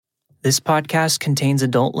This podcast contains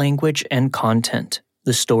adult language and content.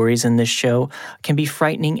 The stories in this show can be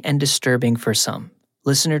frightening and disturbing for some.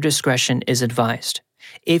 Listener discretion is advised.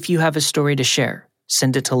 If you have a story to share,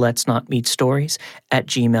 send it to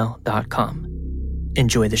letsnotmeetstories@gmail.com.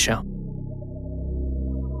 Enjoy the show.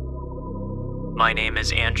 My name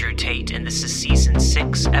is Andrew Tate, and this is Season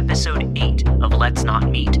 6, Episode 8 of Let's Not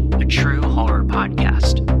Meet, a true horror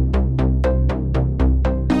podcast.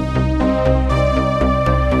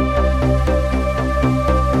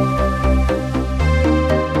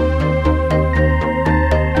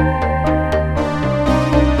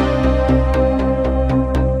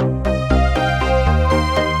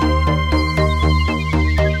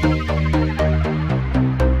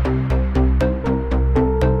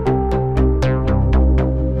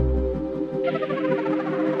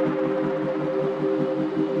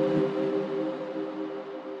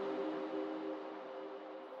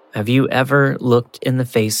 Have you ever looked in the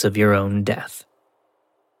face of your own death?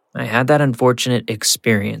 I had that unfortunate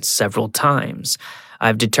experience several times.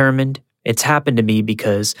 I've determined it's happened to me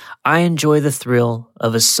because I enjoy the thrill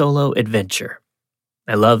of a solo adventure.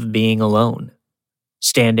 I love being alone,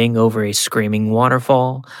 standing over a screaming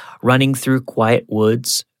waterfall, running through quiet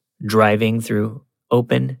woods, driving through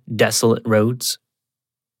open, desolate roads.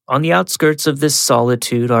 On the outskirts of this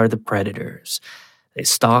solitude are the predators. They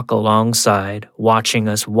stalk alongside, watching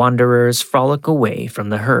us wanderers frolic away from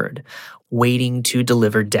the herd, waiting to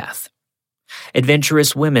deliver death.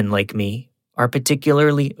 Adventurous women like me are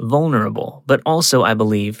particularly vulnerable, but also, I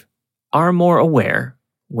believe, are more aware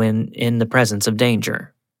when in the presence of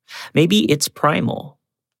danger. Maybe it's primal.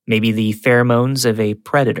 Maybe the pheromones of a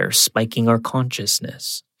predator spiking our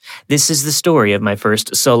consciousness. This is the story of my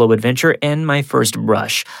first solo adventure and my first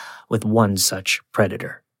brush with one such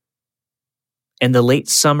predator. In the late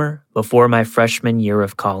summer, before my freshman year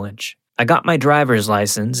of college, I got my driver's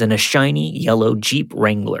license in a shiny yellow Jeep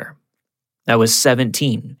Wrangler. I was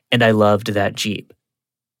 17, and I loved that Jeep.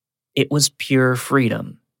 It was pure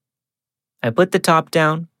freedom. I put the top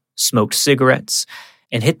down, smoked cigarettes,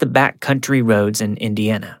 and hit the backcountry roads in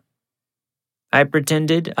Indiana. I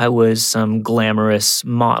pretended I was some glamorous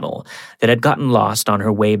model that had gotten lost on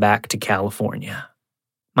her way back to California.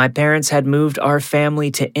 My parents had moved our family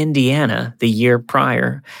to Indiana the year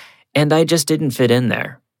prior, and I just didn't fit in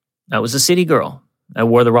there. I was a city girl. I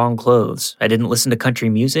wore the wrong clothes. I didn't listen to country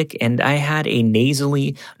music, and I had a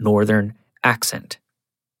nasally northern accent.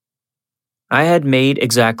 I had made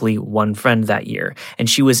exactly one friend that year, and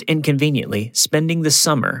she was inconveniently spending the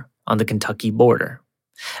summer on the Kentucky border.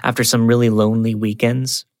 After some really lonely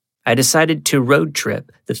weekends, I decided to road trip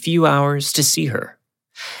the few hours to see her.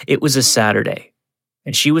 It was a Saturday,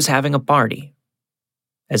 and she was having a party.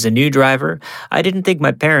 As a new driver, I didn't think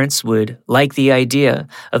my parents would like the idea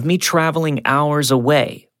of me traveling hours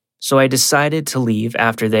away, so I decided to leave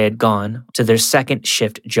after they had gone to their second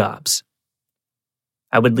shift jobs.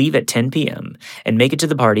 I would leave at 10 p.m. and make it to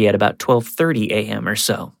the party at about 12:30 a.m. or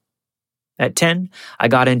so. At 10, I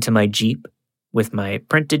got into my Jeep with my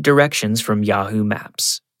printed directions from Yahoo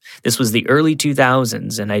Maps. This was the early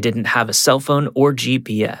 2000s, and I didn't have a cell phone or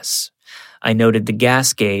GPS. I noted the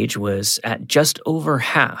gas gauge was at just over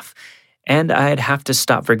half, and I'd have to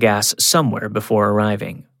stop for gas somewhere before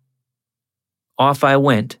arriving. Off I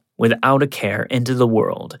went, without a care, into the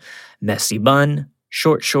world. Messy bun,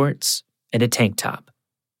 short shorts, and a tank top.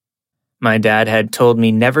 My dad had told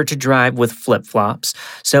me never to drive with flip-flops,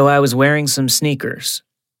 so I was wearing some sneakers.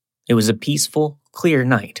 It was a peaceful, clear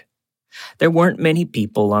night. There weren't many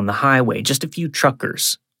people on the highway, just a few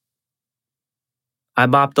truckers. I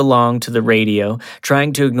bopped along to the radio,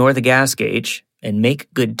 trying to ignore the gas gauge and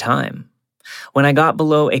make good time. When I got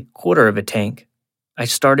below a quarter of a tank, I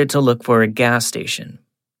started to look for a gas station.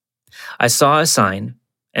 I saw a sign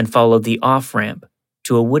and followed the off-ramp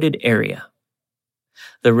to a wooded area.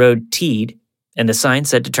 The road teed, and the sign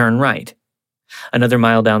said to turn right. Another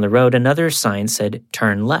mile down the road, another sign said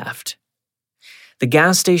turn left. The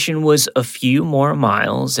gas station was a few more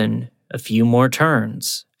miles and a few more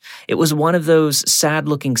turns. It was one of those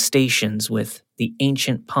sad-looking stations with the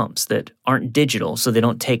ancient pumps that aren't digital so they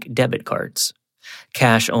don't take debit cards.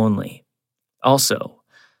 Cash only. Also,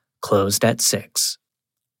 closed at 6.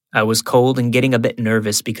 I was cold and getting a bit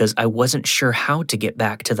nervous because I wasn't sure how to get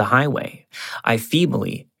back to the highway. I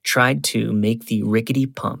feebly tried to make the rickety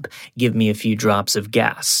pump give me a few drops of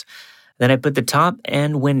gas. Then I put the top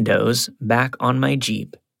and windows back on my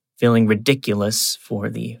Jeep, feeling ridiculous for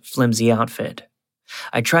the flimsy outfit.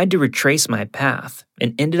 I tried to retrace my path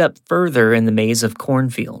and ended up further in the maze of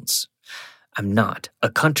cornfields. I'm not a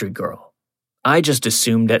country girl. I just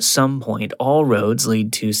assumed at some point all roads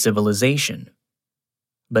lead to civilization.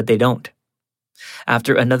 but they don't.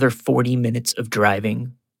 After another 40 minutes of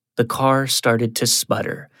driving, the car started to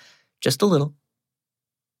sputter, just a little.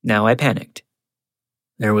 Now I panicked.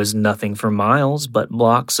 There was nothing for miles but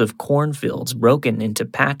blocks of cornfields broken into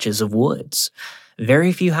patches of woods.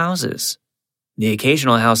 Very few houses. The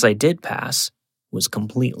occasional house I did pass was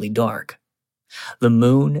completely dark. The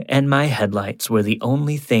moon and my headlights were the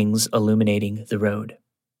only things illuminating the road.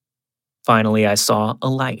 Finally, I saw a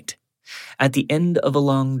light at the end of a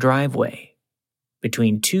long driveway.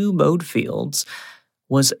 Between two mowed fields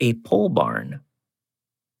was a pole barn.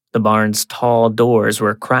 The barn's tall doors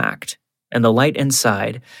were cracked, and the light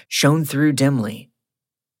inside shone through dimly.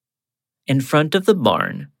 In front of the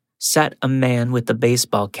barn sat a man with a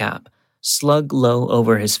baseball cap slung low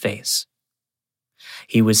over his face.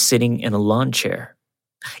 He was sitting in a lawn chair.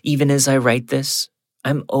 Even as I write this,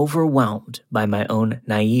 I'm overwhelmed by my own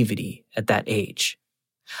naivety at that age.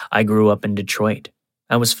 I grew up in Detroit.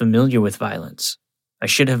 I was familiar with violence. I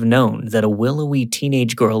should have known that a willowy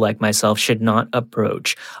teenage girl like myself should not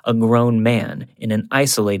approach a grown man in an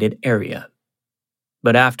isolated area.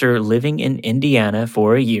 But after living in Indiana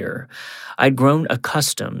for a year, I'd grown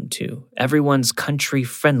accustomed to everyone's country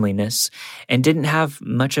friendliness and didn't have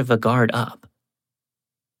much of a guard up.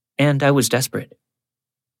 And I was desperate.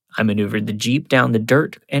 I maneuvered the Jeep down the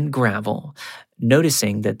dirt and gravel,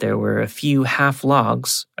 noticing that there were a few half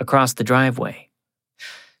logs across the driveway.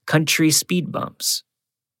 Country speed bumps.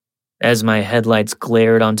 As my headlights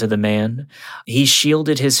glared onto the man, he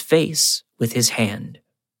shielded his face with his hand.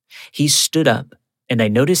 He stood up, and I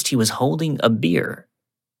noticed he was holding a beer.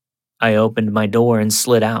 I opened my door and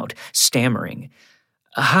slid out, stammering,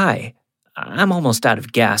 "Hi, I'm almost out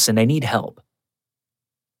of gas and I need help."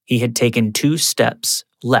 He had taken 2 steps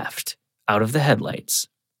left out of the headlights.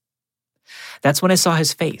 That's when I saw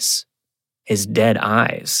his face, his dead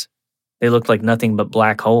eyes. They looked like nothing but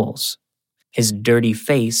black holes. His dirty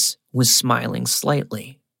face was smiling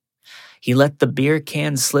slightly. He let the beer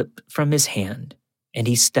can slip from his hand, and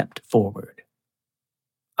he stepped forward.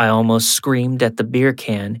 I almost screamed at the beer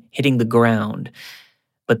can hitting the ground,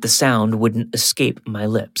 but the sound wouldn't escape my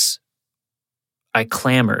lips. I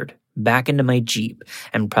clambered back into my Jeep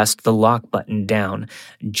and pressed the lock button down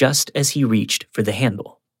just as he reached for the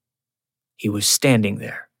handle. He was standing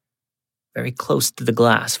there, very close to the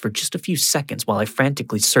glass for just a few seconds while I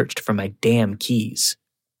frantically searched for my damn keys.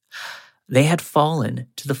 They had fallen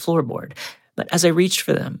to the floorboard, but as I reached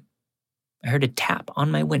for them, I heard a tap on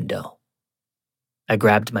my window. I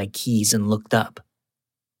grabbed my keys and looked up.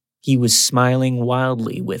 He was smiling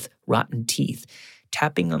wildly with rotten teeth,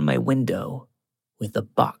 tapping on my window with a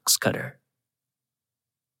box cutter.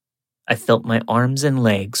 I felt my arms and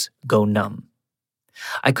legs go numb.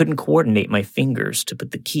 I couldn't coordinate my fingers to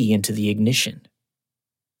put the key into the ignition.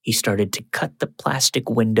 He started to cut the plastic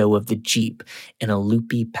window of the Jeep in a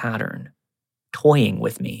loopy pattern, toying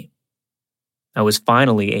with me. I was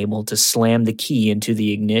finally able to slam the key into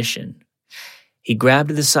the ignition. He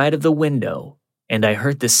grabbed the side of the window, and I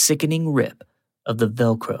heard the sickening rip of the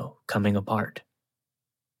Velcro coming apart.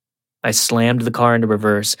 I slammed the car into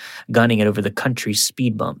reverse, gunning it over the country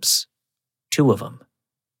speed bumps. 2 of them.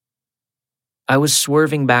 I was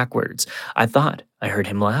swerving backwards. I thought I heard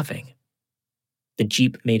him laughing. The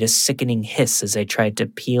Jeep made a sickening hiss as I tried to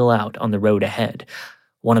peel out on the road ahead.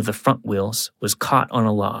 One of the front wheels was caught on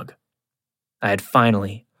a log. I had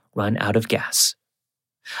finally run out of gas.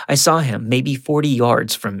 I saw him maybe 40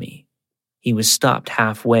 yards from me. He was stopped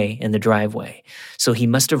halfway in the driveway, so he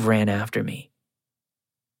must have ran after me.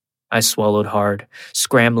 I swallowed hard,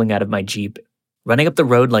 scrambling out of my Jeep, running up the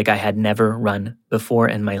road like I had never run before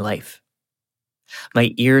in my life.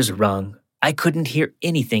 My ears rung. I couldn't hear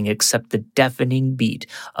anything except the deafening beat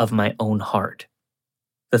of my own heart.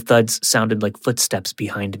 The thuds sounded like footsteps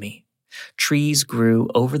behind me. Trees grew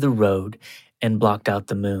over the road and blocked out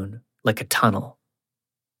the moon, like a tunnel.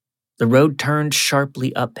 The road turned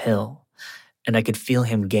sharply uphill, and I could feel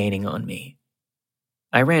him gaining on me.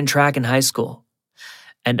 I ran track in high school,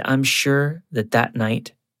 and I'm sure that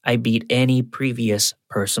night I beat any previous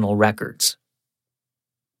personal records.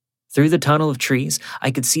 Through the tunnel of trees,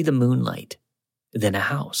 I could see the moonlight, then a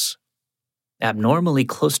house. Abnormally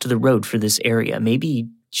close to the road for this area, maybe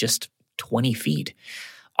just 20 feet.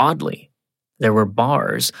 Oddly, there were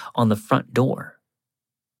bars on the front door.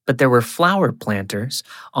 But there were flower planters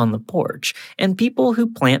on the porch, and people who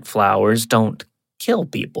plant flowers don't kill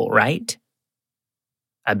people, right?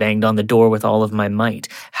 I banged on the door with all of my might,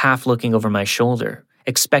 half looking over my shoulder,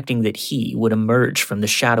 expecting that he would emerge from the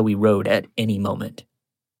shadowy road at any moment.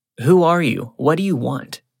 "Who are you? What do you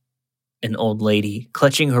want?" An old lady,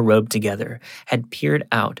 clutching her robe together, had peered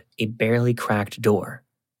out a barely cracked door.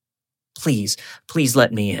 Please, please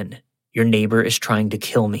let me in. Your neighbor is trying to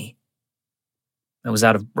kill me." I was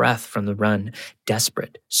out of breath from the run,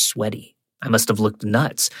 desperate, sweaty. I must have looked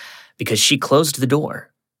nuts because she closed the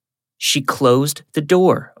door. She closed the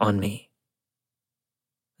door on me.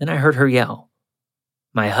 Then I heard her yell,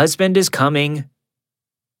 "My husband is coming."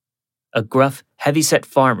 A gruff, heavy-set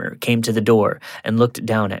farmer came to the door and looked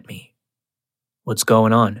down at me. "What's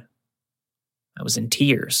going on?" I was in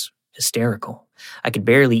tears, hysterical. I could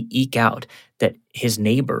barely eke out that his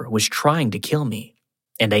neighbor was trying to kill me,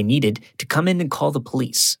 and I needed to come in and call the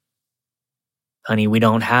police. "Honey, we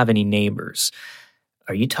don't have any neighbors.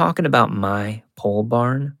 Are you talking about my pole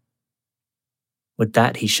barn?" With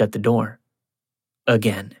that, he shut the door.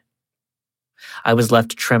 Again. I was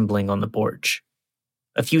left trembling on the porch.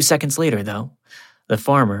 A few seconds later, though, the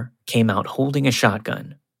farmer came out holding a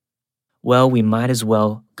shotgun. "Well, we might as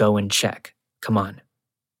well go and check. Come on."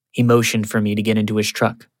 He motioned for me to get into his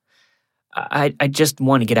truck. I just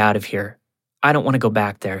want to get out of here. I don't want to go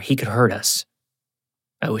back there. He could hurt us."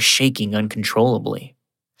 I was shaking uncontrollably.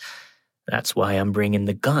 "That's why I'm bringing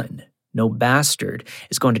the gun. No bastard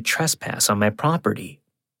is going to trespass on my property."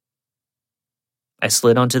 I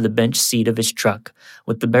slid onto the bench seat of his truck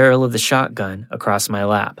with the barrel of the shotgun across my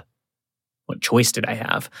lap. What choice did I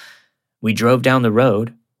have? We drove down the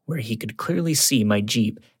road, where he could clearly see my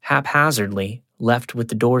Jeep haphazardly left with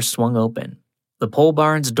the doors swung open. The pole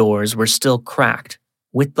barn's doors were still cracked,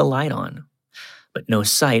 with the light on, but no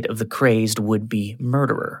sight of the crazed would-be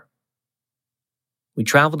murderer. We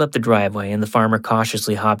traveled up the driveway and the farmer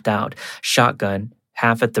cautiously hopped out, shotgun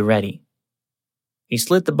half at the ready. He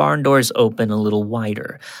slid the barn doors open a little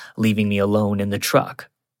wider, leaving me alone in the truck.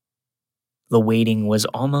 The waiting was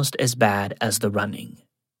almost as bad as the running.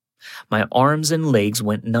 My arms and legs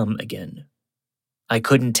went numb again. I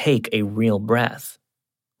couldn't take a real breath.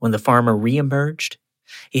 When the farmer re-emerged,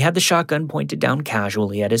 he had the shotgun pointed down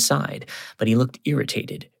casually at his side, but he looked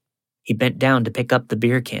irritated. He bent down to pick up the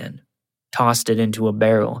beer can, tossed it into a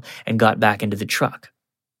barrel, and got back into the truck.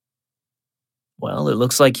 "Well, it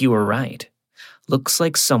looks like you were right. Looks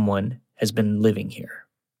like someone has been living here.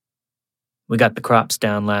 We got the crops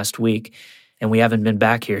down last week, and we haven't been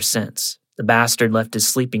back here since. The bastard left his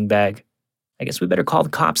sleeping bag. I guess we better call the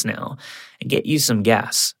cops now and get you some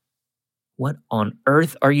gas. What on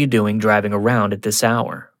earth are you doing driving around at this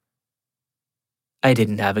hour?" I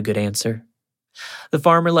didn't have a good answer. The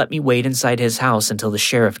farmer let me wait inside his house until the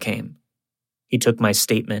sheriff came. He took my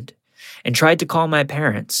statement and tried to call my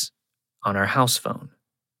parents on our house phone.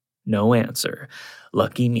 No answer.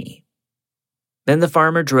 Lucky me. Then the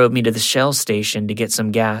farmer drove me to the Shell station to get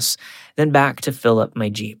some gas, then back to fill up my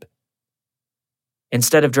Jeep.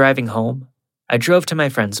 Instead of driving home, I drove to my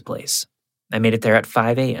friend's place. I made it there at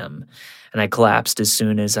 5 a.m., and I collapsed as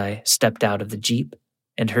soon as I stepped out of the Jeep,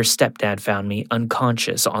 and her stepdad found me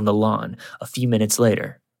unconscious on the lawn a few minutes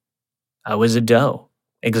later. I was a doe,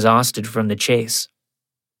 exhausted from the chase.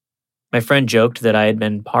 My friend joked that I had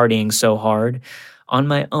been partying so hard on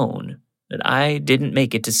my own that I didn't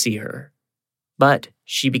make it to see her. But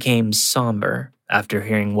she became somber after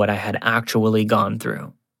hearing what I had actually gone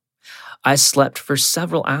through. I slept for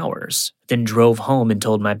several hours, then drove home and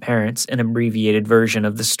told my parents an abbreviated version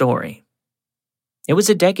of the story. It was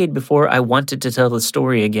a decade before I wanted to tell the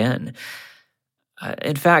story again.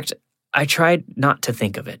 In fact, I tried not to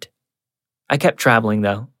think of it. I kept traveling,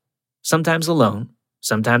 though, sometimes alone,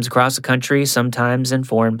 sometimes across the country, sometimes in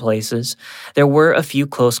foreign places. There were a few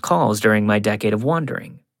close calls during my decade of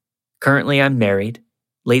wandering. Currently, I'm married,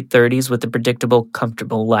 late 30s with a predictable,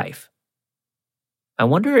 comfortable life. I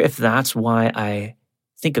wonder if that's why I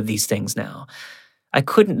think of these things now. I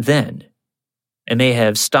couldn't then. It may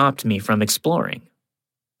have stopped me from exploring.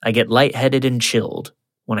 I get lightheaded and chilled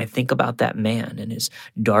when I think about that man and his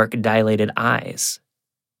dark, dilated eyes.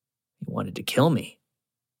 He wanted to kill me.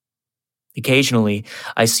 Occasionally,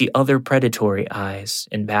 I see other predatory eyes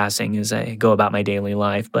in passing as I go about my daily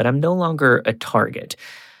life, but I'm no longer a target.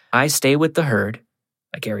 I stay with the herd.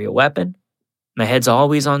 I carry a weapon. My head's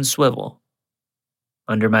always on swivel.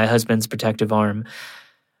 Under my husband's protective arm,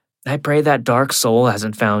 I pray that dark soul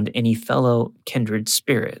hasn't found any fellow kindred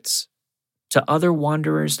spirits. To other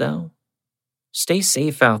wanderers, though, stay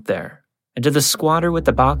safe out there. And to the squatter with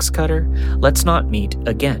the box cutter, let's not meet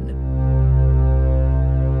again.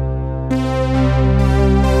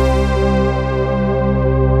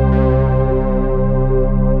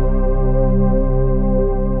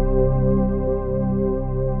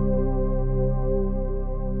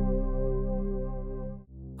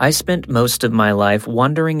 I spent most of my life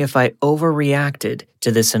wondering if I overreacted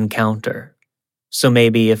to this encounter. So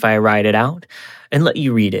maybe if I write it out and let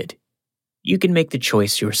you read it, you can make the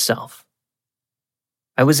choice yourself.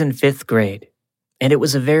 I was in 5th grade, and it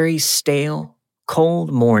was a very stale,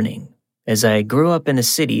 cold morning as I grew up in a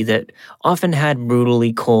city that often had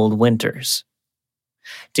brutally cold winters.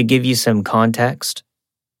 To give you some context,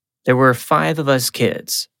 there were 5 of us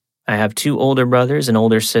kids. I have 2 older brothers, an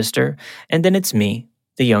older sister, and then it's me,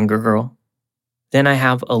 the younger girl. Then I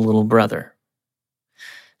have a little brother.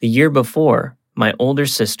 The year before, my older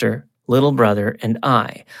sister, little brother, and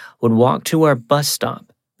I would walk to our bus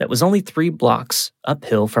stop that was only 3 blocks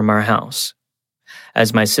uphill from our house.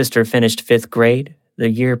 As my sister finished 5th grade the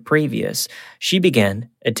year previous, she began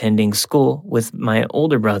attending school with my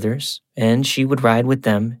older brothers, and she would ride with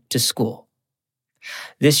them to school.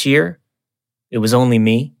 This year, it was only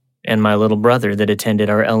me and my little brother that attended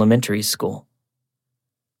our elementary school.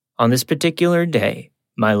 On this particular day,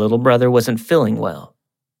 my little brother wasn't feeling well,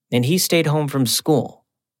 and he stayed home from school.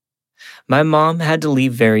 My mom had to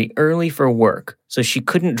leave very early for work, so she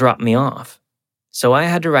couldn't drop me off, so I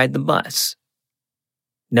had to ride the bus.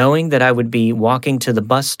 Knowing that I would be walking to the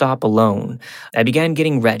bus stop alone, I began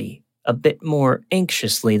getting ready, a bit more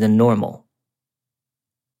anxiously than normal.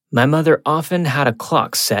 My mother often had a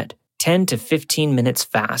clock set 10 to 15 minutes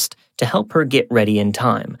fast to help her get ready in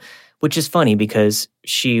time, which is funny because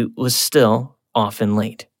she was still often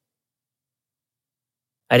late.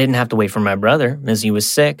 I didn't have to wait for my brother, as he was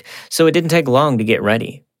sick, so it didn't take long to get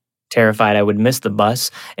ready. Terrified I would miss the bus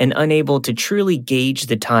and unable to truly gauge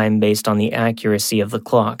the time based on the accuracy of the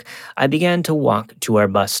clock, I began to walk to our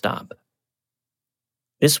bus stop.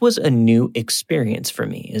 This was a new experience for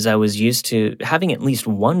me, as I was used to having at least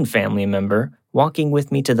one family member walking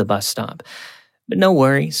with me to the bus stop. But no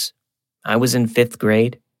worries, I was in 5th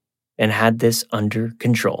grade and had this under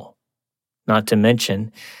control. Not to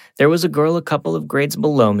mention, there was a girl a couple of grades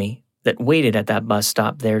below me that waited at that bus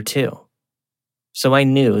stop there too. So I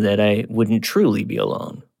knew that I wouldn't truly be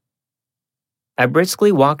alone. I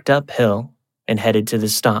briskly walked uphill and headed to the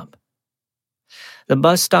stop. The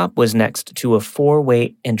bus stop was next to a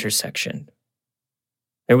 4-way intersection.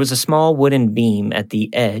 There was a small wooden beam at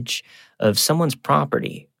the edge of someone's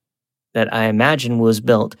property that I imagine was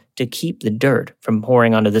built to keep the dirt from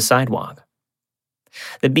pouring onto the sidewalk.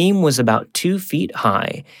 The beam was about 2 feet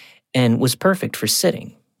high and was perfect for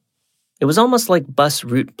sitting. It was almost like bus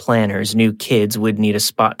route planners knew kids would need a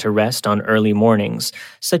spot to rest on early mornings,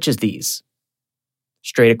 such as these.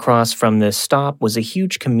 Straight across from the stop was a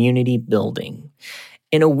huge community building.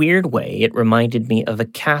 In a weird way, it reminded me of a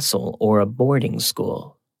castle or a boarding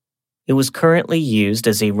school. It was currently used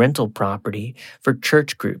as a rental property for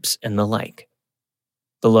church groups and the like.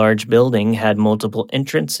 The large building had multiple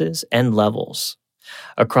entrances and levels.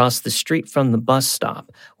 Across the street from the bus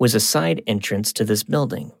stop was a side entrance to this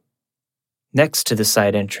building. Next to the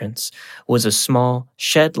side entrance was a small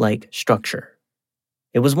shed-like structure.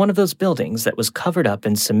 It was one of those buildings that was covered up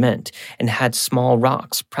in cement and had small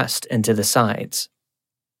rocks pressed into the sides.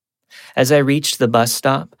 As I reached the bus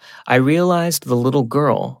stop, I realized the little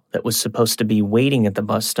girl that was supposed to be waiting at the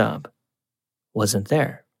bus stop wasn't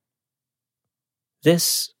there.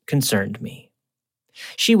 This concerned me.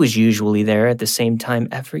 She was usually there at the same time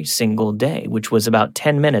every single day, which was about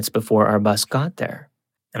 10 minutes before our bus got there.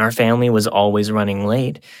 And our family was always running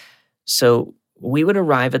late, so we would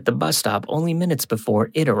arrive at the bus stop only minutes before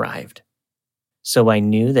it arrived. So I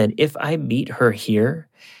knew that if I beat her here,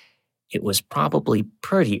 it was probably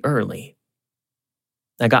pretty early.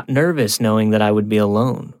 I got nervous knowing that I would be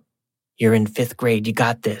alone. "You're in 5th grade, you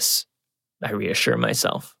got this," I reassure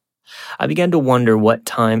myself. I began to wonder what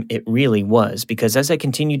time it really was because as I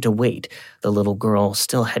continued to wait, the little girl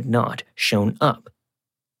still had not shown up.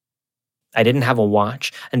 I didn't have a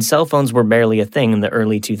watch, and cell phones were barely a thing in the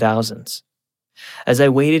early 2000s. As I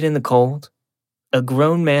waited in the cold, a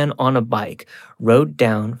grown man on a bike rode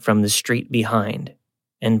down from the street behind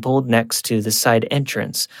and pulled next to the side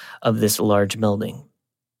entrance of this large building.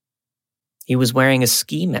 He was wearing a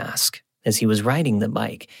ski mask as he was riding the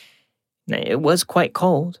bike. It was quite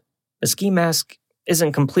cold. A ski mask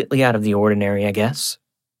isn't completely out of the ordinary, I guess.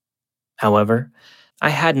 However, I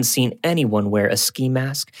hadn't seen anyone wear a ski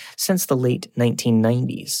mask since the late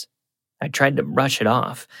 1990s. I tried to brush it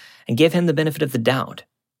off and give him the benefit of the doubt.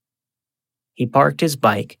 He parked his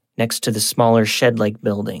bike next to the smaller shed-like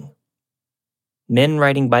building. Men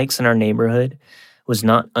riding bikes in our neighborhood was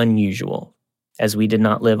not unusual, as we did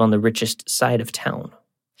not live on the richest side of town.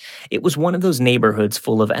 It was one of those neighborhoods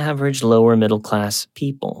full of average lower-middle-class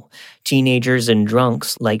people. Teenagers and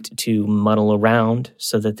drunks liked to muddle around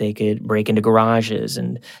so that they could break into garages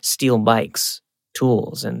and steal bikes,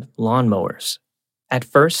 tools, and lawnmowers. At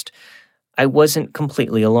first, I wasn't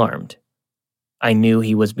completely alarmed. I knew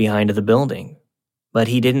he was behind the building. but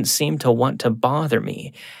he didn't seem to want to bother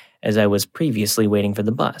me as I was previously waiting for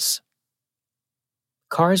the bus.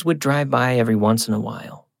 Cars would drive by every once in a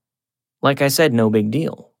while. Like I said, no big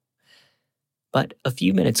deal. But a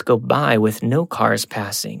few minutes go by with no cars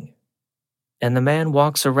passing, and the man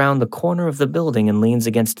walks around the corner of the building and leans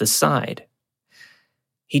against the side.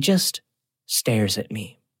 He just stares at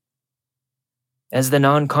me. As the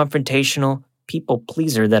non-confrontational people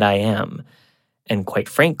pleaser that I am, and quite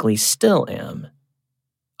frankly still am,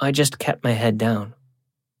 I just kept my head down.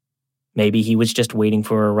 Maybe he was just waiting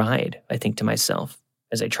for a ride, I think to myself,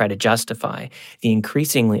 as I try to justify the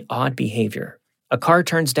increasingly odd behavior. A car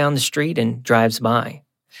turns down the street and drives by.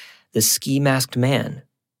 The ski-masked man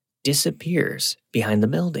disappears behind the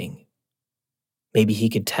building. Maybe he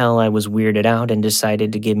could tell I was weirded out and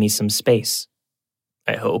decided to give me some space.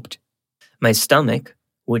 I hoped. My stomach,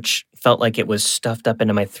 which felt like it was stuffed up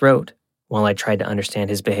into my throat while I tried to understand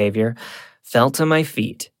his behavior, fell to my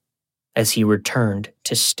feet as he returned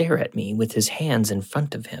to stare at me with his hands in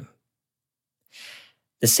front of him.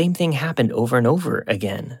 The same thing happened over and over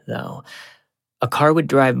again, though. A car would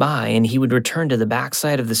drive by and he would return to the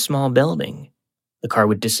backside of the small building. The car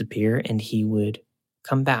would disappear and he would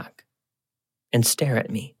come back and stare at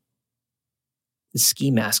me. The ski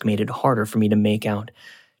mask made it harder for me to make out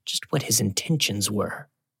just what his intentions were.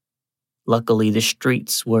 Luckily, the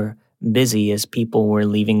streets were busy as people were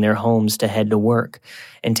leaving their homes to head to work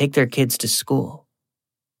and take their kids to school.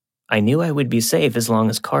 I knew I would be safe as long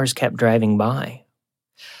as cars kept driving by.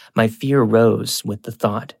 My fear rose with the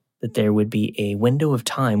thought that there would be a window of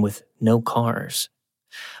time with no cars.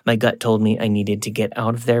 My gut told me I needed to get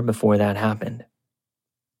out of there before that happened.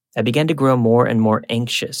 I began to grow more and more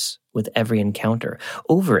anxious with every encounter,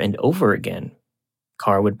 over and over again.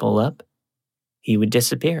 Car would pull up. He would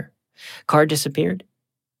disappear. Car disappeared.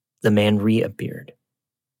 The man reappeared.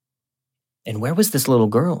 And where was this little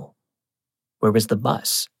girl? Where was the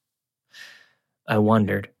bus? I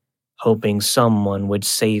wondered, hoping someone would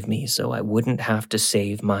save me so I wouldn't have to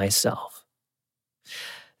save myself.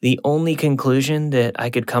 The only conclusion that I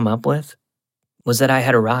could come up with was that I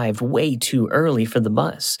had arrived way too early for the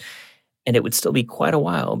bus, and it would still be quite a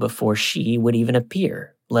while before she would even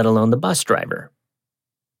appear, let alone the bus driver.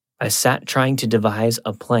 I sat trying to devise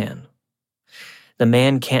a plan. The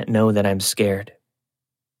man can't know that I'm scared.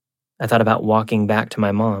 I thought about walking back to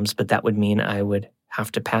my mom's, but that would mean I would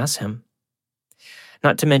have to pass him.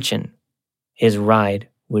 Not to mention, his ride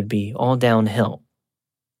would be all downhill.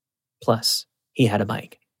 Plus, he had a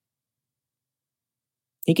bike.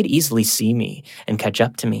 He could easily see me and catch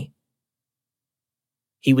up to me.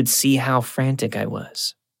 He would see how frantic I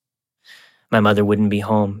was. My mother wouldn't be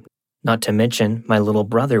home, not to mention my little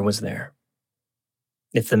brother was there.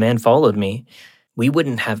 If the man followed me, we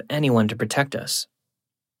wouldn't have anyone to protect us.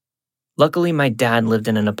 Luckily, my dad lived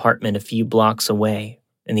in an apartment a few blocks away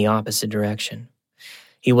in the opposite direction.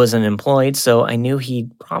 He wasn't employed, so I knew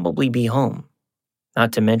he'd probably be home.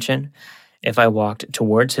 Not to mention, if I walked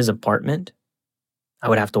towards his apartment, I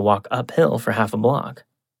would have to walk uphill for half a block.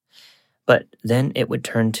 But then it would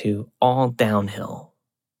turn to all downhill.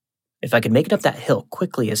 If I could make it up that hill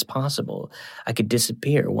quickly as possible, I could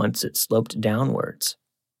disappear once it sloped downwards.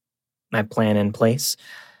 My plan in place,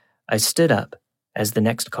 I stood up as the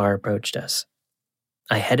next car approached us.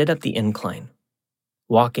 I headed up the incline,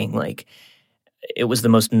 walking like it was the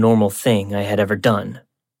most normal thing I had ever done.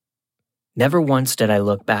 Never once did I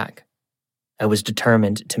look back. I was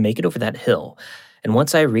determined to make it over that hill, and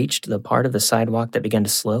once I reached the part of the sidewalk that began to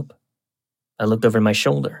slope, I looked over my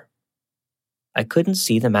shoulder. I couldn't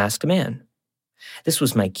see the masked man. This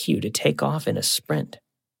was my cue to take off in a sprint.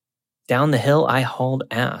 Down the hill, I hauled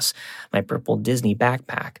ass, my purple Disney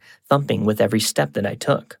backpack thumping with every step that I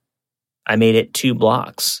took. I made it 2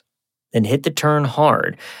 blocks, then hit the turn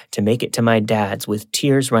hard to make it to my dad's with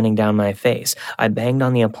tears running down my face. I banged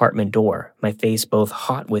on the apartment door, my face both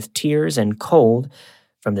hot with tears and cold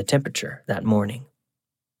from the temperature that morning.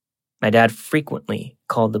 My dad frequently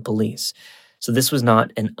called the police, so this was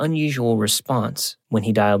not an unusual response when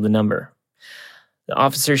he dialed the number. The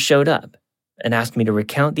officers showed up and asked me to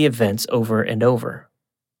recount the events over and over.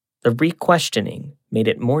 The re-questioning made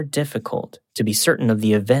it more difficult to be certain of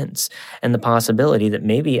the events and the possibility that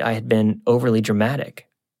maybe I had been overly dramatic.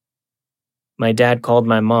 My dad called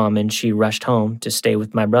my mom and she rushed home to stay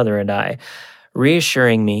with my brother and I,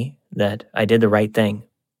 reassuring me that I did the right thing.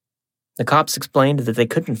 The cops explained that they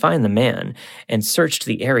couldn't find the man and searched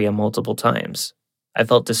the area multiple times. I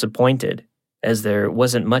felt disappointed, as there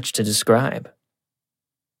wasn't much to describe.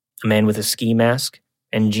 A man with a ski mask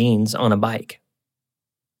and jeans on a bike.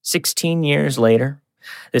 16 years later,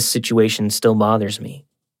 this situation still bothers me.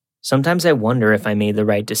 Sometimes I wonder if I made the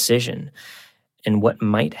right decision and what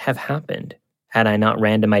might have happened had I not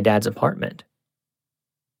ran to my dad's apartment.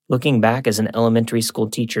 Looking back as an elementary school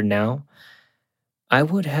teacher now, I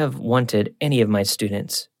would have wanted any of my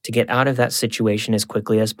students to get out of that situation as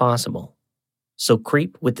quickly as possible. So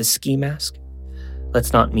creep with the ski mask,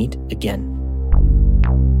 let's not meet again.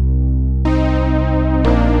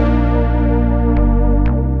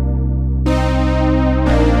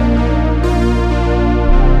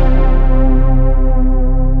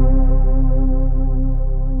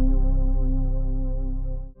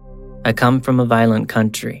 I come from a violent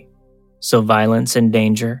country, so violence and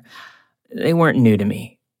danger, they weren't new to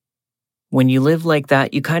me. When you live like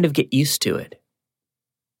that, you kind of get used to it.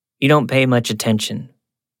 You don't pay much attention.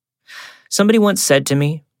 Somebody once said to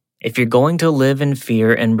me, if you're going to live in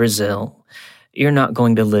fear in Brazil, you're not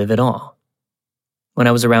going to live at all. When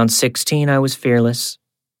I was around 16, I was fearless.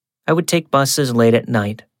 I would take buses late at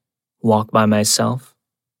night, walk by myself.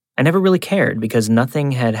 I never really cared because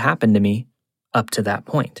nothing had happened to me up to that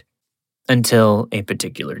point. Until a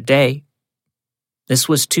particular day. This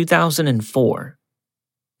was 2004.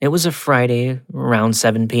 It was a Friday around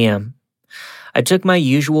 7 p.m. I took my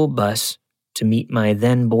usual bus to meet my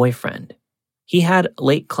then boyfriend. He had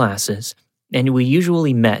late classes, and we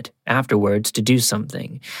usually met afterwards to do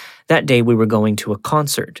something. That day we were going to a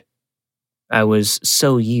concert. I was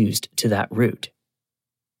so used to that route.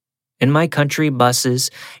 In my country,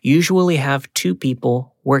 buses usually have 2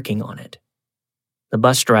 people working on it. The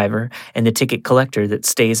bus driver and the ticket collector that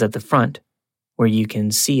stays at the front, where you can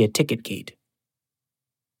see a ticket gate.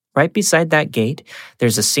 Right beside that gate,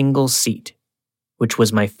 there's a single seat, which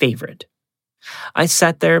was my favorite. I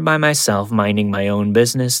sat there by myself, minding my own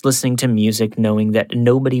business, listening to music, knowing that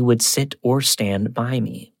nobody would sit or stand by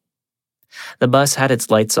me. The bus had its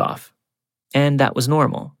lights off, and that was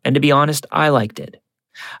normal, and to be honest, I liked it.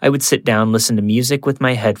 I would sit down, listen to music with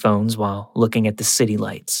my headphones while looking at the city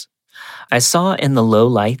lights. I saw in the low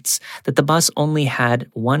lights that the bus only had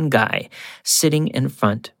one guy sitting in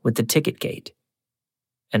front with the ticket gate,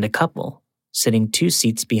 and a couple sitting 2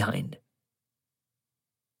 seats behind.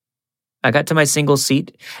 I got to my single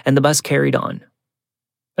seat, and the bus carried on.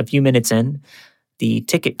 A few minutes in, the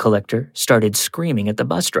ticket collector started screaming at the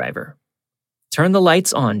bus driver. "Turn the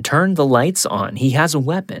lights on, turn the lights on, he has a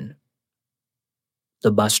weapon."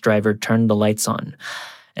 The bus driver turned the lights on,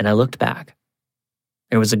 and I looked back.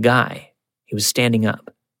 There was a guy. He was standing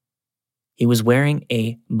up. He was wearing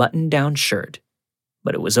a button-down shirt,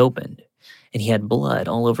 but it was opened, and he had blood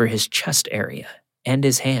all over his chest area and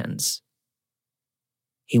his hands.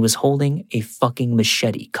 He was holding a fucking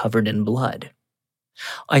machete covered in blood.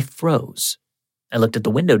 I froze. I looked at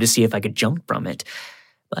the window to see if I could jump from it,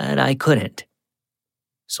 but I couldn't.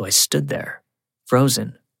 So I stood there,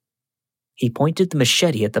 frozen. He pointed the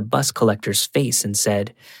machete at the bus collector's face and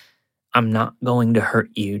said, "I'm not going to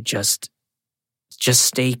hurt you, just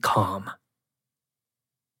stay calm."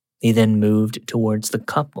 He then moved towards the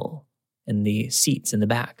couple in the seats in the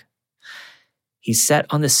back. He sat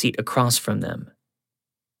on the seat across from them.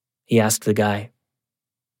 He asked the guy,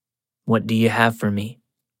 "What do you have for me?"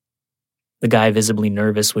 The guy, visibly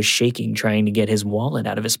nervous, was shaking, trying to get his wallet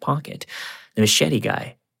out of his pocket. The machete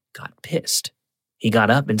guy got pissed. He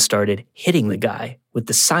got up and started hitting the guy with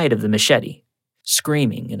the side of the machete,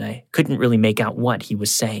 screaming, and I couldn't really make out what he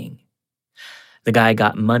was saying. The guy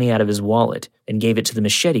got money out of his wallet and gave it to the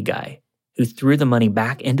machete guy, who threw the money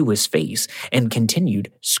back into his face and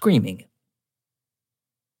continued screaming.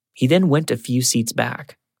 He then went a few seats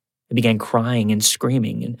back and began crying and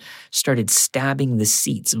screaming and started stabbing the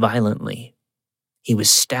seats violently. He was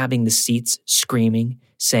stabbing the seats, screaming,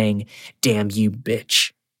 saying, "Damn you,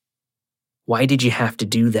 bitch. Why did you have to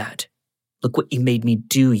do that? Look what you made me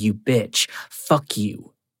do, you bitch. Fuck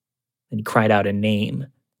you." And he cried out a name.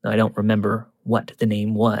 I don't remember what the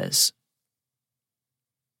name was.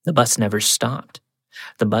 The bus never stopped.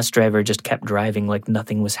 The bus driver just kept driving like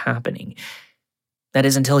nothing was happening. That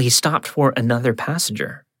is until he stopped for another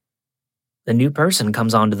passenger. The new person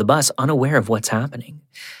comes onto the bus unaware of what's happening.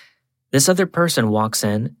 This other person walks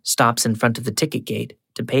in, stops in front of the ticket gate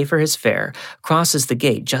to pay for his fare, crosses the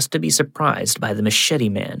gate just to be surprised by the machete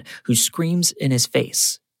man who screams in his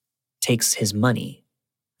face, takes his money,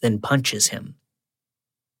 then punches him.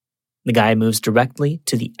 The guy moves directly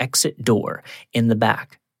to the exit door in the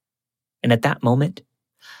back. And at that moment,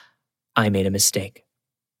 I made a mistake.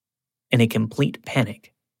 In a complete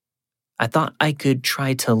panic, I thought I could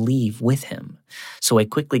try to leave with him, so I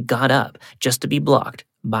quickly got up just to be blocked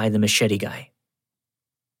by the machete guy.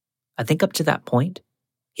 I think up to that point,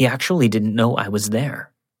 he actually didn't know I was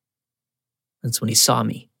there. That's when he saw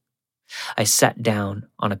me. I sat down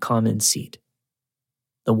on a common seat,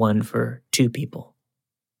 the one for 2 people.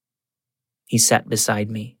 He sat beside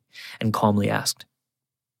me and calmly asked,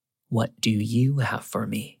 "What do you have for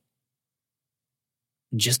me?"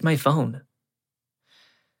 "Just my phone."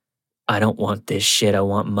 "I don't want this shit, I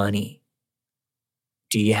want money.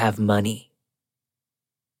 Do you have money?"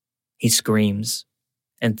 He screams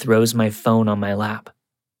and throws my phone on my lap.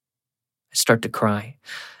 I start to cry.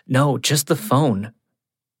 "No, just the phone."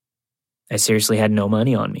 I seriously had no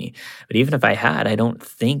money on me, but even if I had, I don't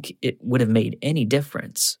think it would have made any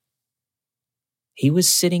difference. He was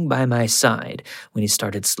sitting by my side when he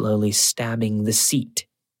started slowly stabbing the seat.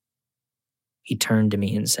 He turned to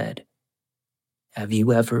me and said, "Have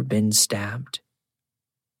you ever been stabbed?"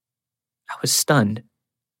 I was stunned.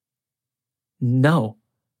 "No."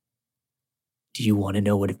 "Do you want to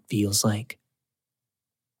know what it feels like?"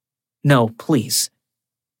 "No, please."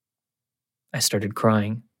 I started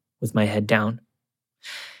crying with my head down.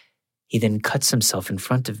 He then cuts himself in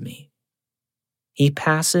front of me. He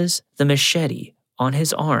passes the machete on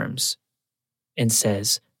his arms and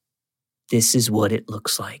says, "This is what it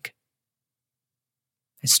looks like."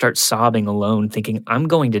 I start sobbing alone, thinking I'm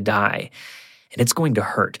going to die, and it's going to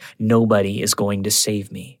hurt. Nobody is going to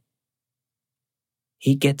save me.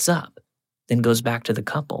 He gets up, then goes back to the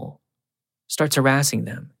couple, starts harassing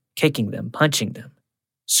them, kicking them, punching them,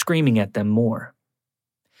 screaming at them more.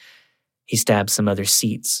 He stabs some other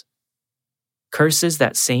seats, curses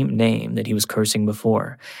that same name that he was cursing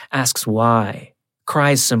before, asks why,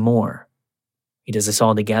 cries some more. He does this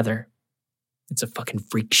all together. It's a fucking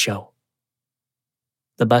freak show.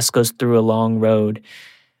 The bus goes through a long road.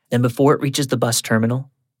 Then before it reaches the bus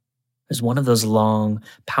terminal, there's one of those long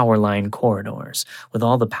power line corridors with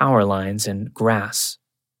all the power lines and grass.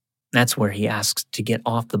 That's where he asks to get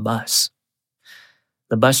off the bus.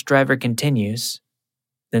 The bus driver continues.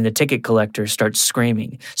 Then the ticket collector starts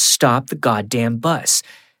screaming, "Stop the goddamn bus.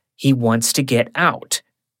 He wants to get out."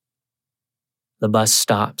 The bus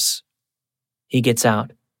stops. He gets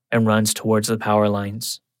out and runs towards the power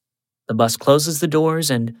lines. The bus closes the doors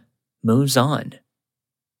and moves on.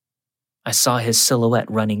 I saw his silhouette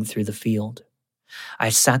running through the field. I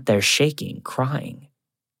sat there shaking, crying.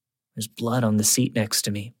 There's blood on the seat next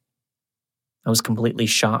to me. I was completely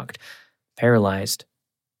shocked, paralyzed.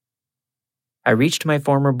 I reached my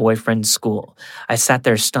former boyfriend's school. I sat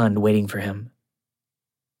there stunned, waiting for him.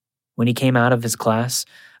 When he came out of his class,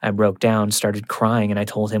 I broke down, started crying, and I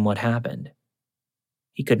told him what happened.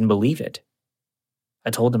 He couldn't believe it.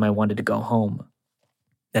 I told him I wanted to go home,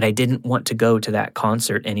 that I didn't want to go to that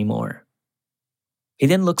concert anymore. He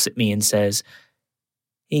then looks at me and says,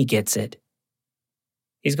 he gets it.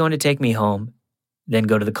 He's going to take me home, then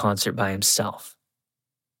go to the concert by himself.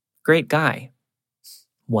 Great guy.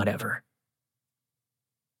 Whatever.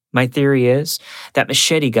 My theory is that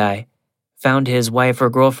machete guy found his wife or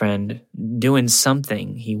girlfriend doing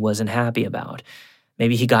something he wasn't happy about.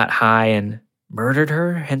 Maybe he got high and murdered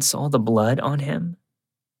her, hence all the blood on him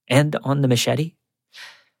and on the machete.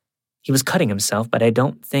 He was cutting himself, but I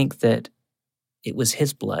don't think that it was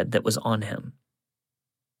his blood that was on him.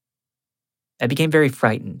 I became very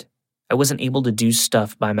frightened. I wasn't able to do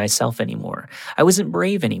stuff by myself anymore. I wasn't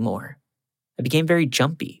brave anymore. I became very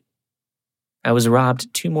jumpy. I was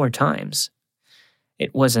robbed 2 more times.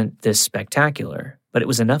 It wasn't this spectacular, but it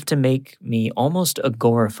was enough to make me almost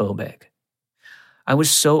agoraphobic. I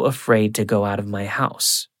was so afraid to go out of my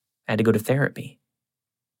house. I had to go to therapy.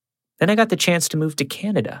 Then I got the chance to move to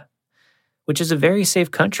Canada, which is a very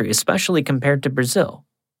safe country, especially compared to Brazil.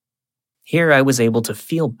 Here I was able to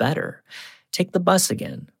feel better, take the bus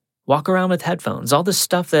again, walk around with headphones, all the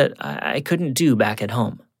stuff that I couldn't do back at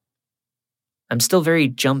home. I'm still very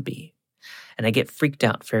jumpy, and I get freaked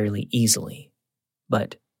out fairly easily,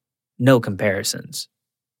 but no comparisons.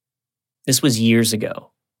 This was years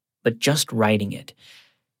ago, but just writing it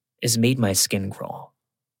has made my skin crawl.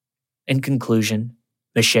 In conclusion,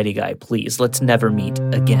 machete guy, please, let's never meet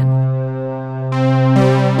again.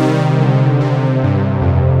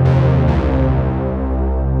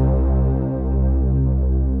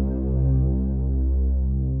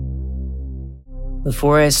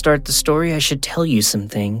 Before I start the story, I should tell you some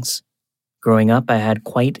things. Growing up, I had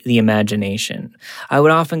quite the imagination. I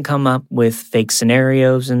would often come up with fake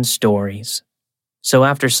scenarios and stories. So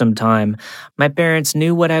after some time, my parents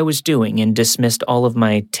knew what I was doing and dismissed all of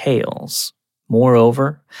my tales.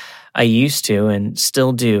 Moreover, I used to, and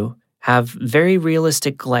still do, have very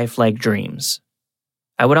realistic lifelike dreams.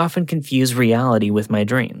 I would often confuse reality with my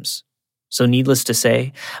dreams. So needless to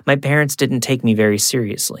say, my parents didn't take me very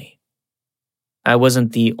seriously. I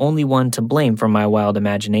wasn't the only one to blame for my wild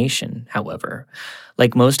imagination, however.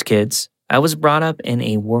 Like most kids, I was brought up in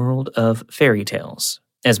a world of fairy tales,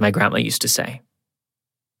 as my grandma used to say.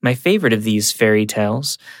 My favorite of these fairy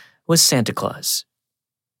tales was Santa Claus.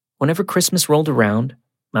 Whenever Christmas rolled around,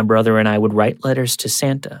 my brother and I would write letters to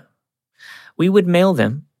Santa. We would mail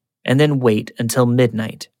them and then wait until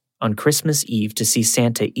midnight on Christmas Eve to see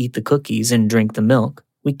Santa eat the cookies and drink the milk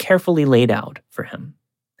we carefully laid out for him.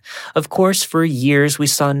 Of course, for years we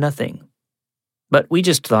saw nothing. But we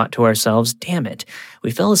just thought to ourselves, damn it,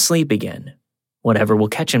 we fell asleep again. Whatever, we'll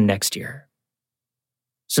catch him next year.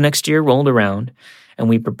 So next year rolled around, and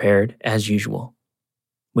we prepared as usual.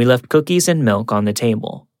 We left cookies and milk on the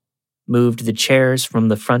table, moved the chairs from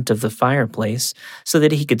the front of the fireplace so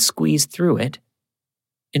that he could squeeze through it,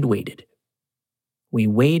 and waited. We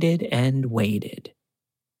waited and waited.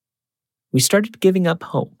 We started giving up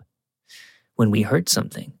hope when we heard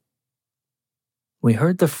something. We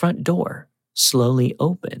heard the front door slowly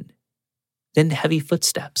open, then heavy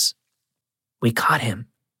footsteps. We caught him,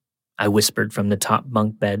 I whispered from the top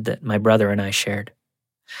bunk bed that my brother and I shared.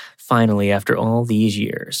 Finally, after all these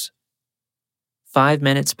years. 5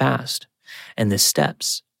 minutes passed, and the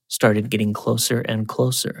steps started getting closer and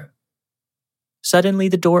closer. Suddenly,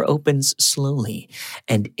 the door opens slowly,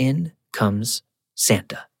 and in comes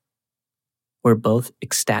Santa. We're both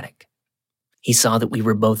ecstatic. He saw that we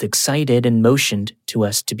were both excited and motioned to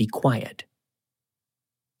us to be quiet.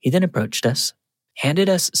 He then approached us, handed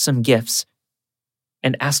us some gifts,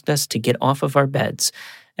 and asked us to get off of our beds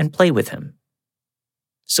and play with him.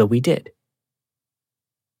 So we did.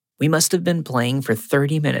 We must have been playing for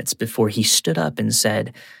 30 minutes before he stood up and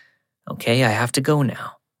said, "Okay, I have to go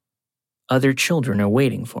now. Other children are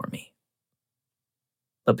waiting for me.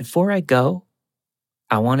 But before I go,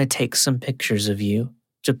 I want to take some pictures of you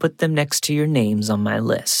to put them next to your names on my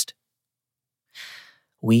list."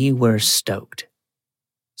 We were stoked.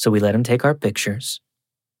 So we let him take our pictures.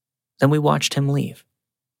 Then we watched him leave.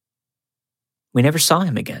 We never saw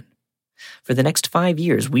him again. For the next 5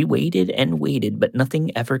 years, we waited and waited, but nothing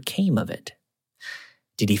ever came of it.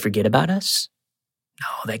 Did he forget about us? No,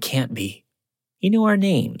 that can't be. He knew our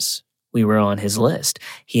names. We were on his list.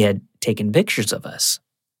 He had taken pictures of us.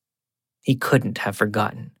 He couldn't have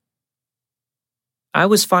forgotten. I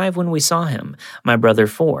was 5 when we saw him, my brother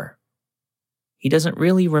 4. He doesn't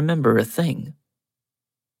really remember a thing.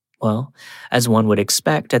 Well, as one would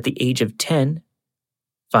expect, at the age of 10,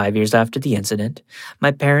 5 years after the incident,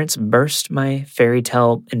 my parents burst my fairy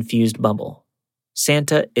tale-infused bubble.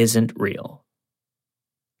 Santa isn't real.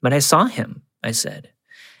 But I saw him, I said,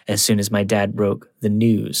 as soon as my dad broke the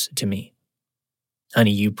news to me.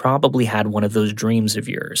 Honey, you probably had one of those dreams of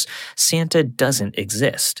yours. Santa doesn't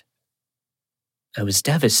exist. I was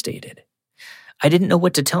devastated. I didn't know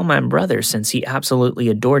what to tell my brother since he absolutely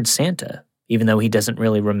adored Santa, even though he doesn't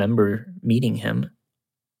really remember meeting him.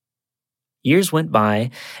 Years went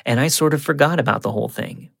by, and I sort of forgot about the whole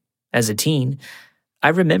thing. As a teen, I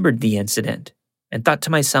remembered the incident and thought to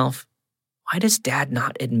myself, why does Dad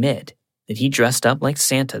not admit that he dressed up like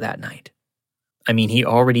Santa that night? I mean, he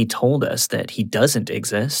already told us that he doesn't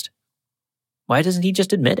exist. Why doesn't he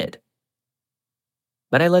just admit it?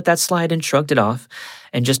 But I let that slide and shrugged it off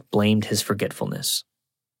and just blamed his forgetfulness.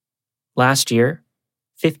 Last year,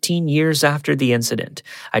 15 years after the incident,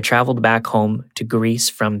 I traveled back home to Greece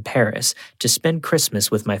from Paris to spend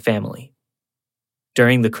Christmas with my family.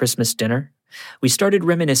 During the Christmas dinner, we started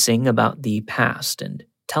reminiscing about the past and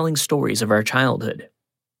telling stories of our childhood.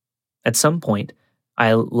 At some point,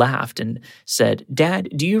 I laughed and said, "Dad,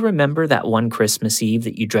 do you remember that one Christmas Eve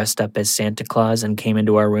that you dressed up as Santa Claus and came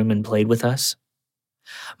into our room and played with us?"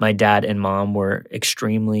 My dad and mom were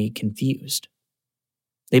extremely confused.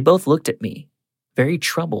 They both looked at me, very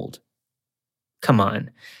troubled. "Come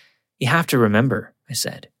on, you have to remember," I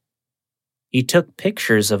said. "You took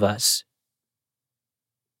pictures of us,"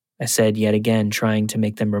 I said yet again, trying to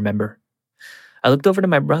make them remember. I looked over to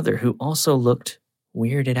my brother, who also looked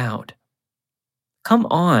weirded out. "Come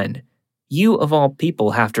on, you of all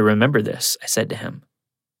people have to remember this," I said to him.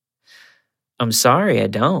 "I'm sorry, I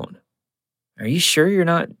don't. Are you sure you're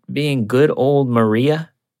not being good old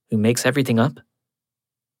Maria, who makes everything up?"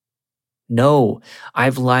 "No,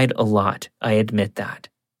 I've lied a lot, I admit that.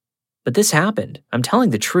 But this happened. I'm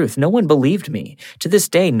telling the truth. No one believed me. To this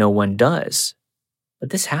day, no one does.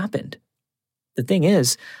 But this happened. The thing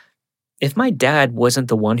is, if my dad wasn't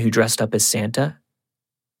the one who dressed up as Santa,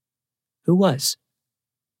 who was?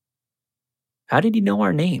 How did he know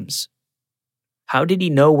our names? How did he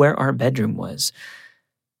know where our bedroom was?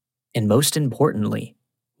 And most importantly,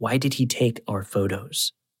 why did he take our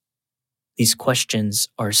photos? These questions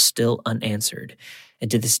are still unanswered, and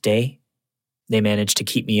to this day, they manage to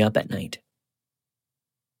keep me up at night.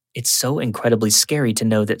 It's so incredibly scary to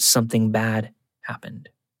know that something bad happened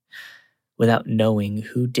without knowing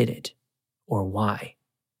who did it or why.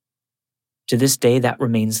 To this day, that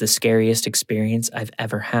remains the scariest experience I've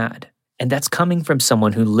ever had. And that's coming from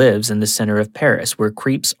someone who lives in the center of Paris, where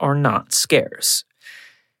creeps are not scarce.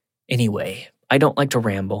 Anyway, I don't like to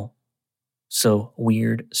ramble. So,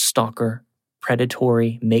 weird, stalker,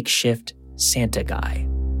 predatory, makeshift Santa guy,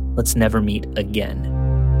 let's never meet again.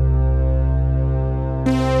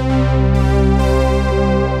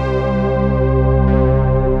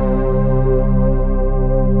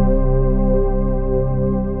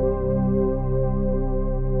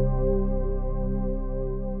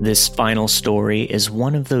 This final story is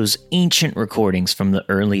one of those ancient recordings from the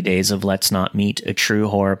early days of Let's Not Meet, a true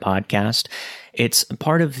horror podcast. It's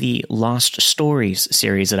part of the Lost Stories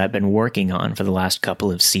series that I've been working on for the last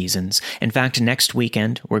couple of seasons. In fact, next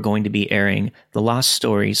weekend, we're going to be airing The Lost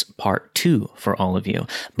Stories Part 2 for all of you.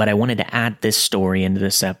 But I wanted to add this story into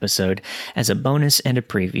this episode as a bonus and a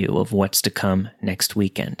preview of what's to come next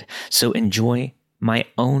weekend. So enjoy My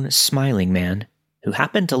Own Smiling Man, who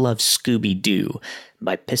happened to love Scooby-Doo,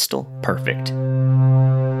 by Pistol Perfect.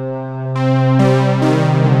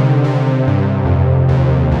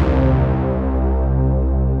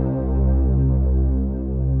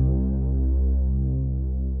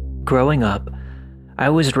 Growing up, I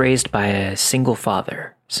was raised by a single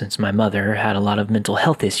father, since my mother had a lot of mental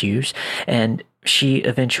health issues, and she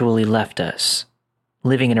eventually left us,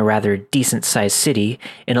 living in a rather decent-sized city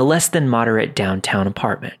in a less than moderate downtown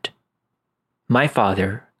apartment. My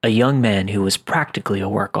father, a young man who was practically a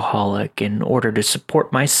workaholic in order to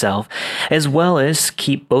support myself, as well as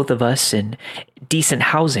keep both of us in decent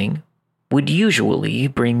housing, would usually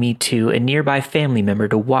bring me to a nearby family member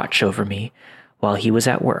to watch over me while he was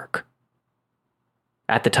at work.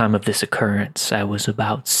 At the time of this occurrence, I was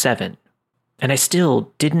about 7, and I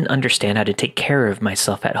still didn't understand how to take care of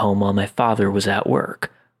myself at home while my father was at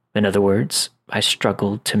work. In other words, I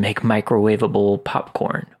struggled to make microwavable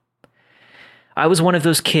popcorn. I was one of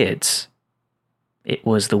those kids. It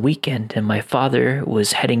was the weekend, and my father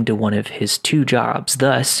was heading to one of his 2 jobs.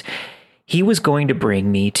 Thus, he was going to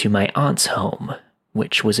bring me to my aunt's home,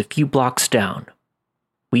 which was a few blocks down.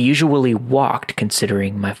 We usually walked,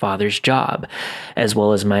 considering my father's job, as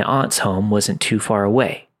well as my aunt's home wasn't too far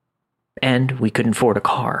away, and we couldn't afford a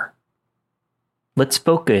car. Let's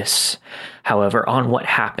focus, however, on what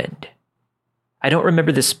happened. I don't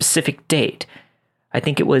remember the specific date. I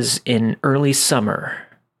think it was in early summer,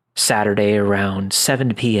 Saturday around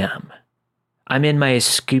 7 p.m. I'm in my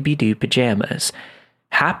Scooby-Doo pajamas,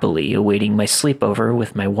 happily awaiting my sleepover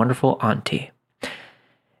with my wonderful auntie.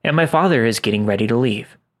 And my father is getting ready to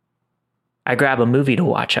leave. I grab a movie to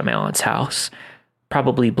watch at my aunt's house,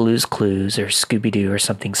 probably Blue's Clues or Scooby-Doo or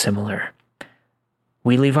something similar.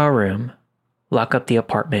 We leave our room, lock up the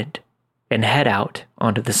apartment, and head out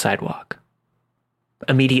onto the sidewalk.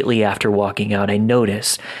 Immediately after walking out, I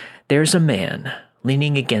notice there's a man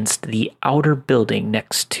leaning against the outer building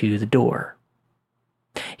next to the door.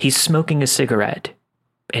 He's smoking a cigarette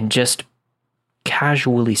and just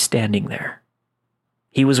casually standing there.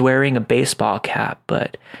 He was wearing a baseball cap,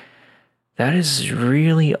 but that is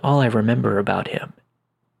really all I remember about him.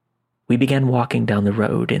 We began walking down the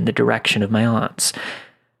road in the direction of my aunt's.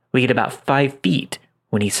 We get about 5 feet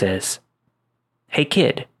when he says, "Hey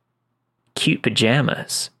kid, cute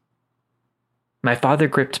pajamas." My father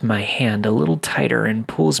gripped my hand a little tighter and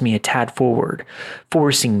pulls me a tad forward,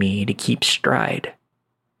 forcing me to keep stride.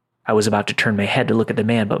 I was about to turn my head to look at the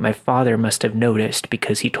man, but my father must have noticed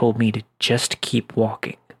because he told me to just keep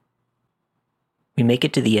walking. We make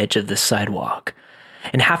it to the edge of the sidewalk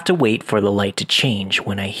and have to wait for the light to change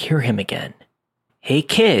when I hear him again. "Hey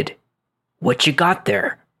kid, what you got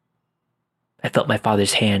there?" I felt my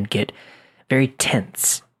father's hand get very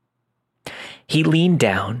tense. He leaned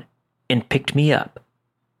down and picked me up,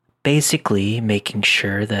 basically making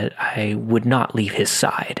sure that I would not leave his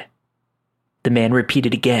side. The man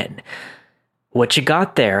repeated again, "What you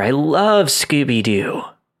got there? I love Scooby-Doo."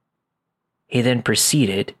 He then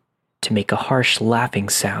proceeded to make a harsh laughing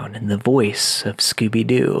sound in the voice of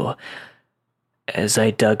Scooby-Doo as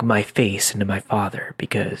I dug my face into my father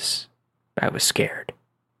because I was scared.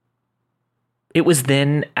 It was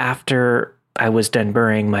then, after I was done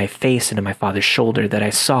burying my face into my father's shoulder, that I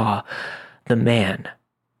saw the man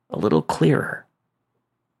a little clearer.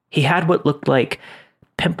 He had what looked like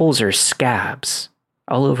pimples or scabs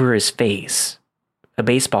all over his face, a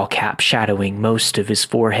baseball cap shadowing most of his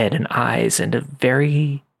forehead and eyes, and a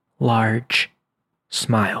very large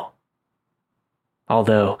smile.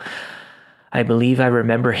 Although I believe I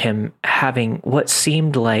remember him having what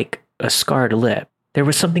seemed like a scarred lip, There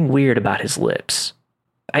was something weird about his lips.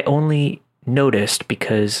 I only noticed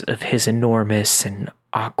because of his enormous and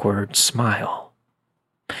awkward smile.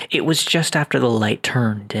 It was just after the light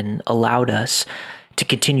turned and allowed us to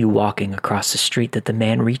continue walking across the street that the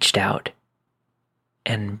man reached out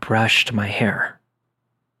and brushed my hair.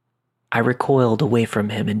 I recoiled away from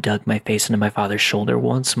him and dug my face into my father's shoulder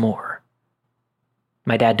once more.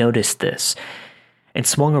 My dad noticed this and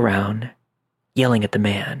swung around, yelling at the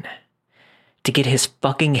man to get his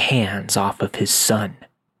fucking hands off of his son.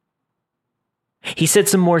 He said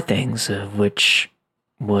some more things, of which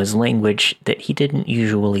was language that he didn't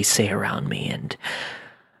usually say around me, and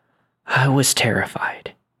I was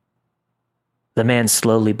terrified. The man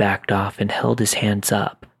slowly backed off and held his hands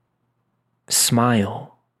up,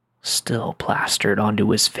 smile still plastered onto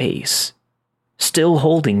his face. Still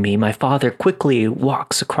holding me, my father quickly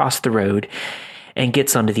walks across the road and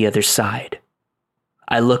gets onto the other side.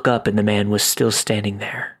 I look up and the man was still standing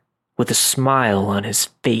there, with a smile on his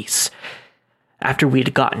face. After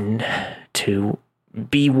we'd gotten to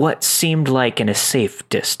be what seemed like in a safe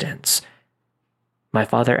distance, my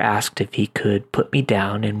father asked if he could put me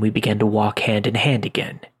down, and we began to walk hand in hand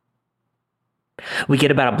again. We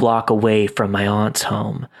get about a block away from my aunt's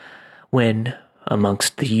home when,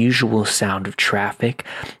 amongst the usual sound of traffic,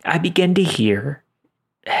 I began to hear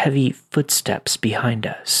heavy footsteps behind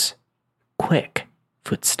us. Quick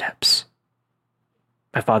footsteps.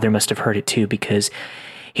 My father must have heard it too, because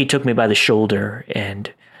he took me by the shoulder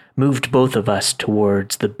and moved both of us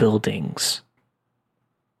towards the buildings.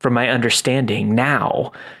 From my understanding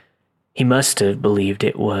now, he must have believed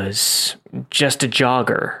it was just a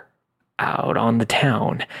jogger out on the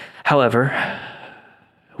town. However,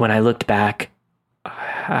 when I looked back,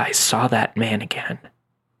 I saw that man again.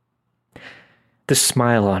 The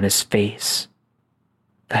smile on his face,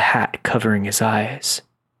 the hat covering his eyes.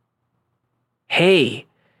 "Hey,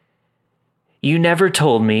 you never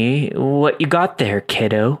told me what you got there,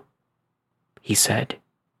 kiddo," he said.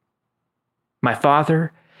 My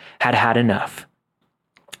father had had enough.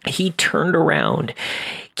 He turned around,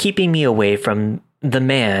 keeping me away from the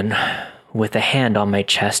man with a hand on my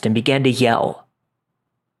chest, and began to yell.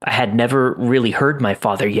 I had never really heard my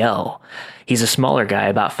father yell. He's a smaller guy,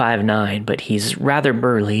 about 5'9", but he's rather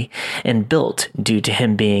burly and built due to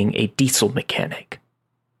him being a diesel mechanic.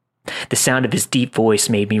 The sound of his deep voice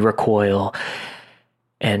made me recoil,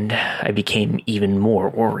 and I became even more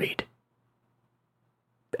worried.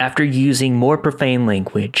 After using more profane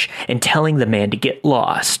language and telling the man to get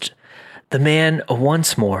lost, the man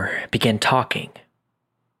once more began talking.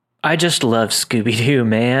 "I just love Scooby-Doo,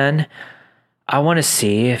 man. I want to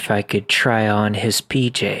see if I could try on his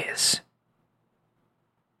PJs."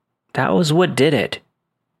 That was what did it.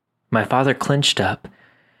 My father clenched up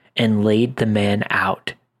and laid the man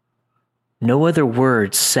out. No other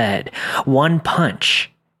words said. One punch,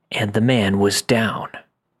 and the man was down.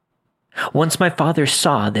 Once my father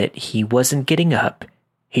saw that he wasn't getting up,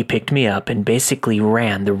 he picked me up and basically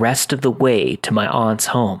ran the rest of the way to my aunt's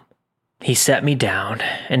home. He sat me down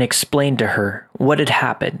and explained to her what had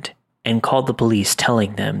happened and called the police,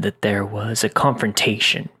 telling them that there was a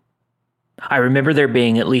confrontation. I remember there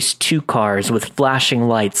being at least 2 cars with flashing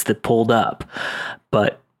lights that pulled up,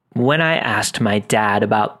 but when I asked my dad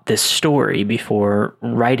about this story before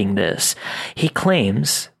writing this, he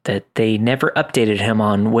claims that they never updated him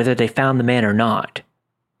on whether they found the man or not.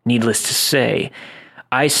 Needless to say,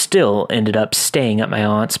 I still ended up staying at my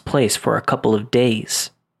aunt's place for a couple of days.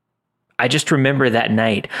 I just remember that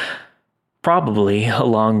night, probably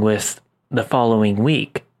along with the following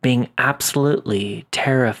week, being absolutely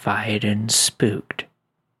terrified and spooked.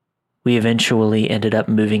 We eventually ended up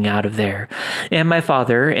moving out of there, and my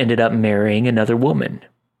father ended up marrying another woman.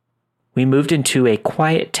 We moved into a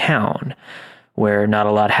quiet town where not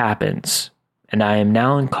a lot happens, and I am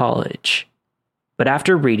now in college. But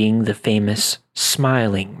after reading the famous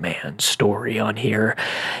Smiling Man story on here,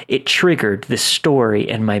 it triggered this story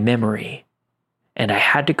in my memory, and I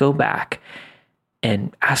had to go back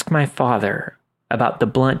and ask my father about the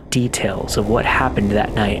blunt details of what happened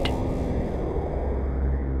that night.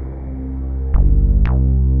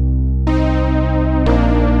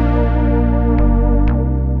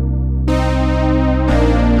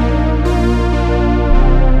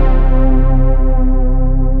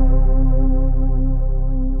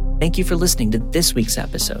 Thank you for listening to this week's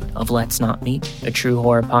episode of Let's Not Meet, a true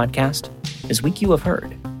horror podcast. This week you have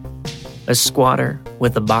heard A Squatter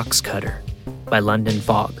with a Box Cutter by London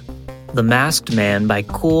Fog, The Masked Man by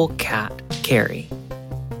Cool Cat Carrie,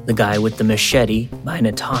 The Guy with the Machete by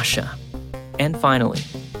Natasha, and finally,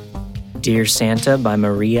 Dear Santa by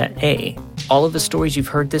Maria A., All of the stories you've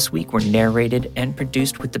heard this week were narrated and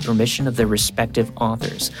produced with the permission of their respective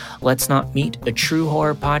authors. Let's Not Meet, a true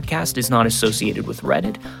horror podcast, is not associated with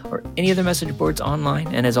Reddit or any other message boards online.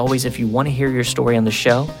 And as always, if you want to hear your story on the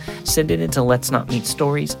show, send it into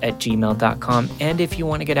letsnotmeetstories@gmail.com. And if you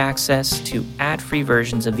want to get access to ad-free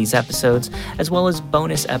versions of these episodes, as well as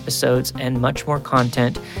bonus episodes and much more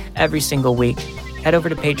content every single week, head over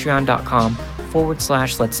to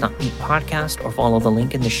patreon.com/Let's Not Meet podcast or follow the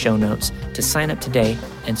link in the show notes to sign up today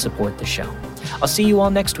and support the show. I'll see you all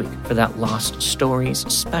next week for that Lost Stories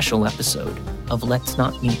special episode of Let's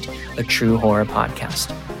Not Meet, a true horror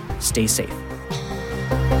podcast. Stay safe.